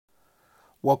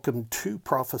Welcome to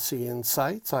Prophecy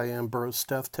Insights. I am Bro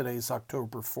Steph. Today's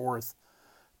October 4th,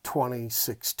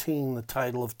 2016. The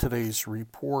title of today's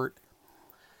report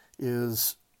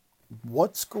is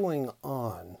What's Going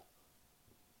On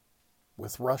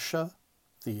with Russia,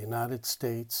 the United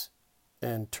States,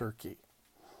 and Turkey.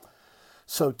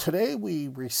 So today we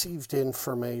received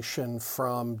information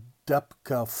from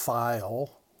Depka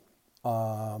File.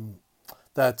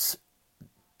 That's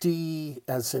D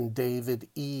as in David,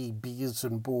 E, B as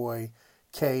in boy,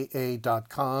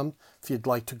 KA.com, if you'd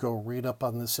like to go read up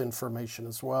on this information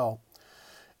as well.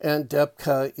 And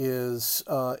Depka is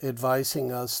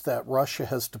advising us that Russia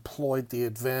has deployed the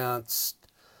advanced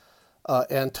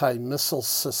anti-missile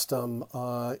system.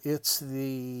 It's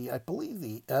I believe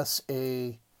the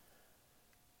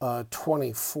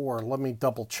SA-24. Let me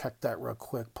double check that real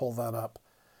quick, pull that up.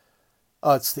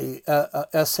 It's the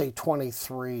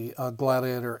SA-23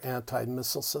 Gladiator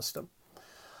anti-missile system.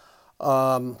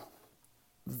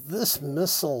 This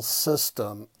missile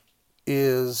system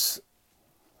is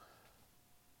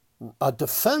a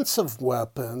defensive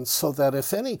weapon so that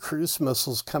if any cruise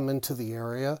missiles come into the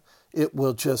area, it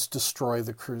will just destroy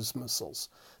the cruise missiles.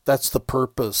 That's the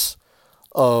purpose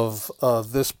of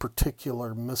this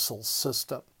particular missile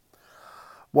system.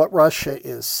 What Russia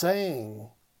is saying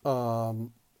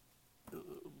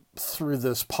through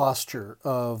this posture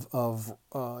of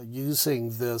using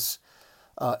this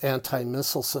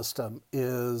anti-missile system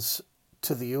is,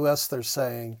 to the U.S., they're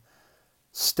saying,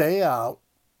 stay out.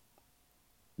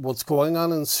 What's going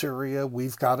on in Syria,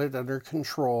 we've got it under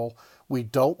control. We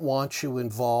don't want you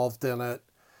involved in it,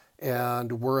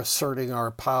 and we're asserting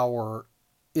our power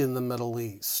in the Middle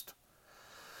East.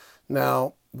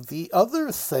 Now, the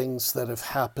other things that have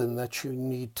happened that you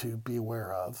need to be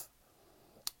aware of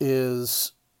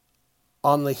is,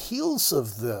 on the heels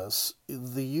of this,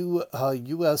 the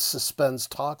U.S. suspends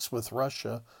talks with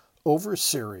Russia over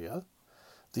Syria.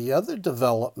 The other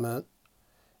development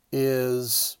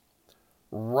is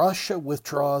Russia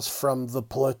withdraws from the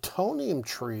Plutonium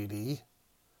Treaty,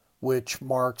 which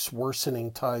marks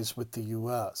worsening ties with the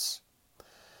U.S.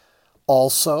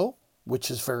 Also,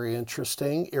 which is very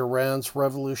interesting, Iran's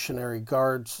Revolutionary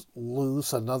Guards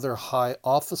lose another high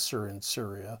officer in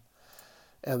Syria.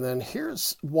 And then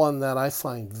here's one that I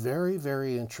find very,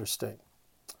 very interesting.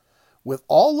 With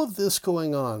all of this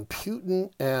going on, Putin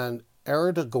and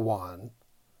Erdogan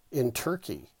in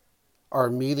Turkey are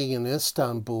meeting in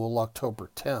Istanbul October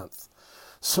 10th.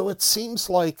 So it seems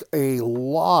like a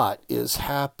lot is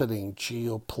happening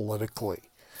geopolitically.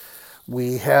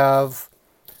 We have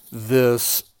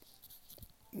this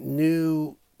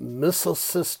new missile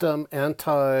system,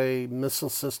 anti-missile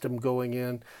system going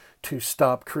in to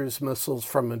stop cruise missiles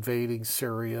from invading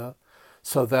Syria.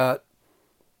 So that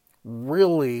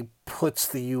really puts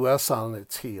the U.S. on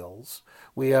its heels.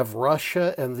 We have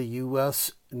Russia and the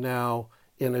U.S. now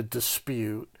in a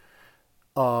dispute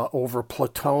over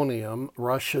plutonium.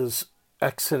 Russia's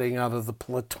exiting out of the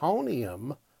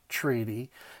Plutonium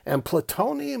Treaty, and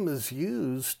plutonium is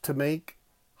used to make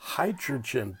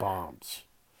hydrogen bombs.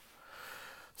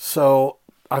 So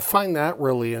I find that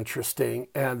really interesting.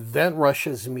 And then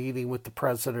Russia's meeting with the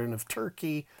president of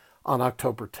Turkey on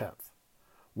October 10th.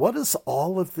 What does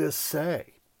all of this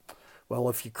say? Well,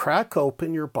 if you crack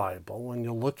open your Bible and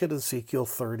you look at Ezekiel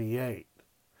 38,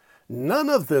 none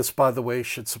of this, by the way,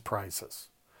 should surprise us.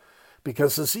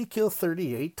 Because Ezekiel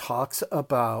 38 talks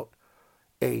about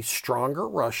a stronger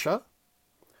Russia,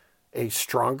 a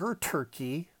stronger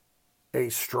Turkey, a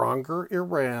stronger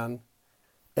Iran,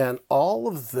 and all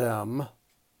of them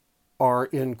are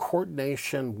in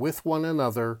coordination with one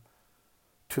another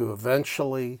to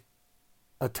eventually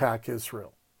attack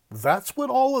Israel. That's what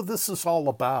all of this is all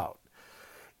about.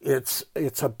 It's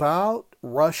about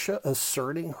Russia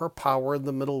asserting her power in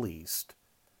the Middle East,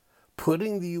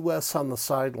 putting the U.S. on the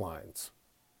sidelines,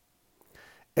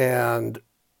 and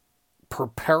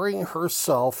preparing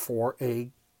herself for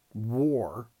a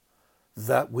war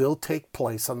that will take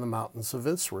place on the mountains of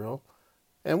Israel.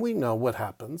 And we know what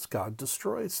happens. God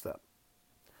destroys them.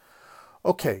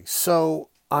 Okay, so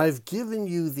I've given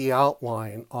you the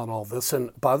outline on all this.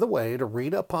 And by the way, to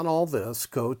read up on all this,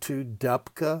 go to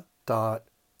Depka.com.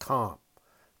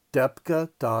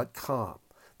 Depka.com.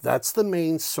 That's the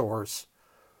main source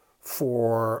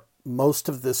for most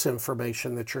of this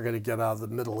information that you're going to get out of the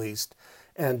Middle East.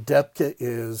 And Depka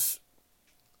is,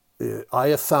 I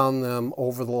have found them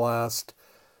over the last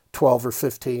 12 or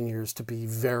 15 years to be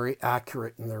very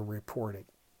accurate in their reporting.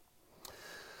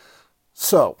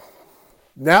 So,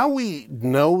 now we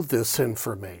know this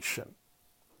information.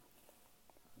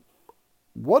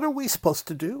 What are we supposed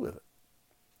to do with it?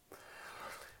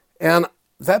 And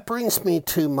that brings me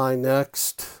to my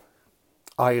next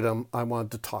item I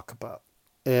wanted to talk about.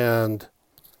 And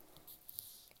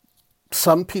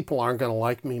some people aren't going to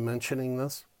like me mentioning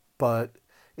this, but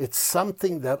it's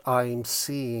something that I'm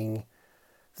seeing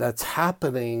that's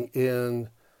happening in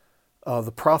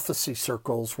the prophecy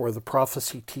circles, where the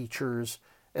prophecy teachers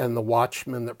and the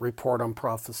watchmen that report on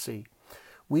prophecy,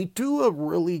 we do a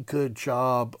really good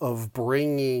job of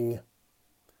bringing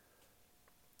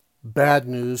bad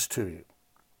news to you.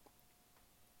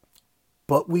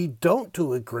 But we don't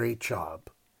do a great job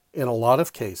in a lot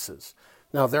of cases.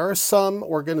 Now, there are some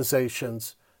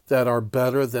organizations that are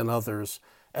better than others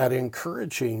at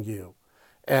encouraging you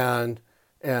and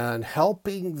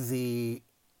helping the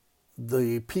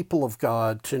people of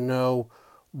God to know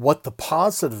what the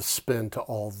positive spin to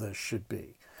all this should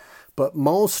be. But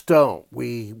most don't.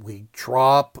 We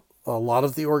drop, a lot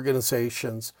of the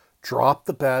organizations drop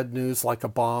the bad news like a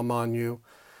bomb on you,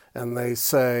 and they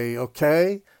say,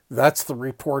 okay, that's the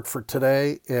report for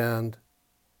today, and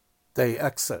they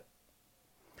exit.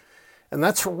 And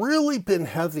that's really been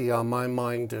heavy on my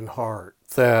mind and heart,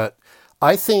 that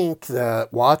I think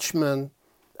that watchmen,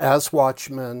 as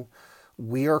watchmen,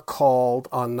 we are called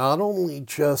on not only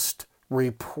just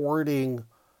reporting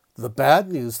the bad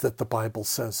news that the Bible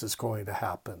says is going to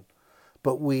happen,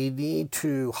 but we need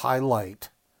to highlight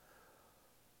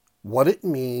what it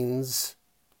means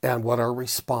and what our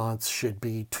response should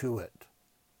be to it.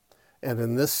 And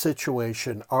in this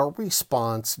situation, our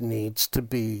response needs to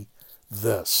be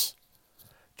this.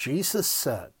 Jesus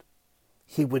said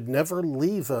he would never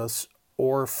leave us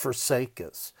or forsake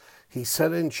us. He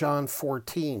said in John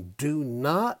 14, do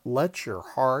not let your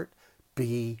heart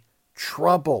be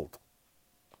troubled.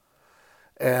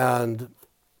 And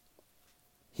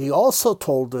he also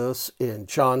told us in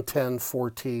John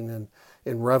 10:14 and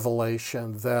in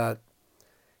Revelation that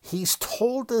he's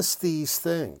told us these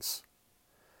things.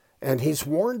 And he's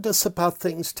warned us about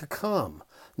things to come,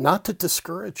 not to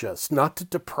discourage us, not to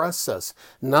depress us,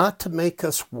 not to make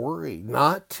us worry,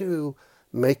 not to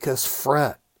make us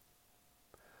fret,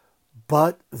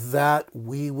 but that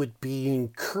we would be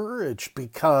encouraged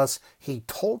because he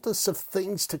told us of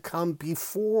things to come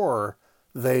before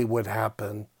they would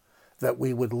happen, that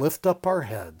we would lift up our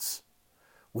heads,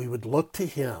 we would look to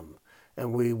him,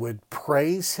 and we would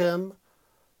praise him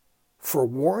for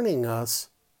warning us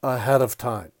ahead of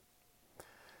time.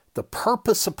 The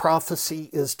purpose of prophecy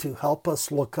is to help us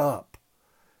look up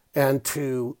and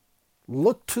to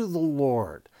look to the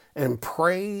Lord and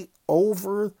pray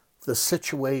over the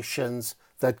situations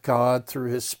that God,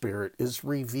 through his Spirit, is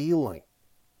revealing.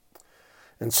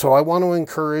 And so I want to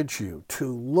encourage you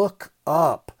to look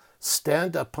up,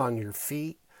 stand up on your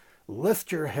feet,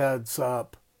 lift your heads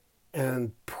up,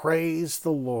 and praise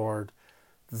the Lord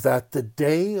that the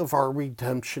day of our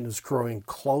redemption is growing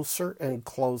closer and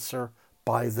closer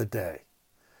by the day.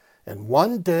 And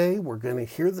one day we're going to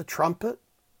hear the trumpet.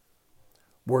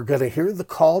 We're going to hear the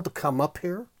call to come up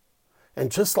here.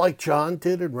 And just like John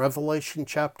did in Revelation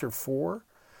chapter 4,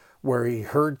 where he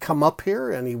heard come up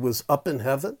here and he was up in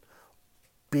heaven,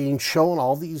 being shown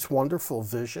all these wonderful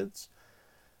visions,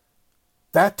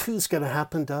 that too is going to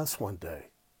happen to us one day.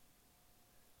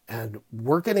 And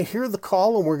we're going to hear the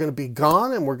call and we're going to be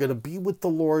gone and we're going to be with the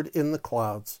Lord in the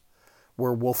clouds,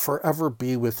 where we'll forever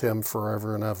be with him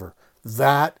forever and ever.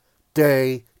 That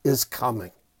day is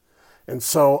coming. And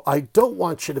so I don't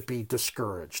want you to be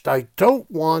discouraged. I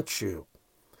don't want you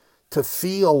to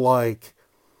feel like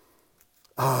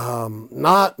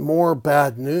not more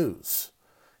bad news.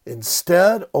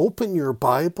 Instead, open your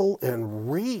Bible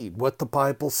and read what the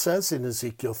Bible says in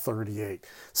Ezekiel 38.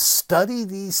 Study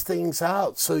these things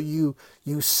out so you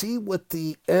see what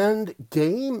the end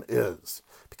game is.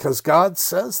 Because God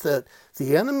says that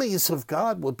the enemies of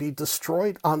God will be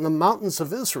destroyed on the mountains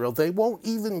of Israel. They won't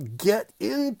even get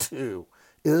into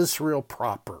Israel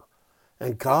proper.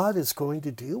 And God is going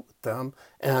to deal with them,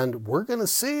 and we're going to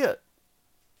see it.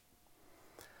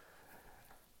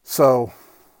 So,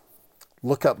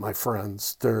 look up, my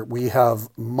friends. We have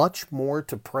much more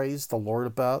to praise the Lord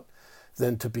about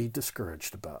than to be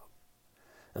discouraged about.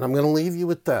 And I'm going to leave you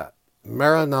with that.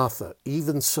 Maranatha,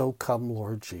 even so come,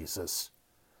 Lord Jesus.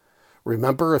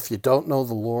 Remember, if you don't know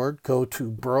the Lord, go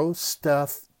to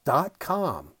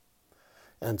brosteph.com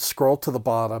and scroll to the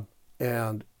bottom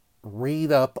and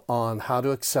read up on how to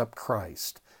accept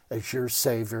Christ as your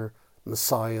Savior,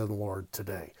 Messiah, and Lord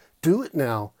today. Do it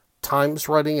now. Time's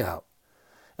running out.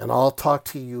 And I'll talk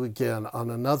to you again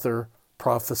on another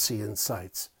Prophecy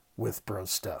Insights with Bro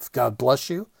Steph. God bless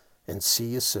you, and see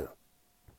you soon.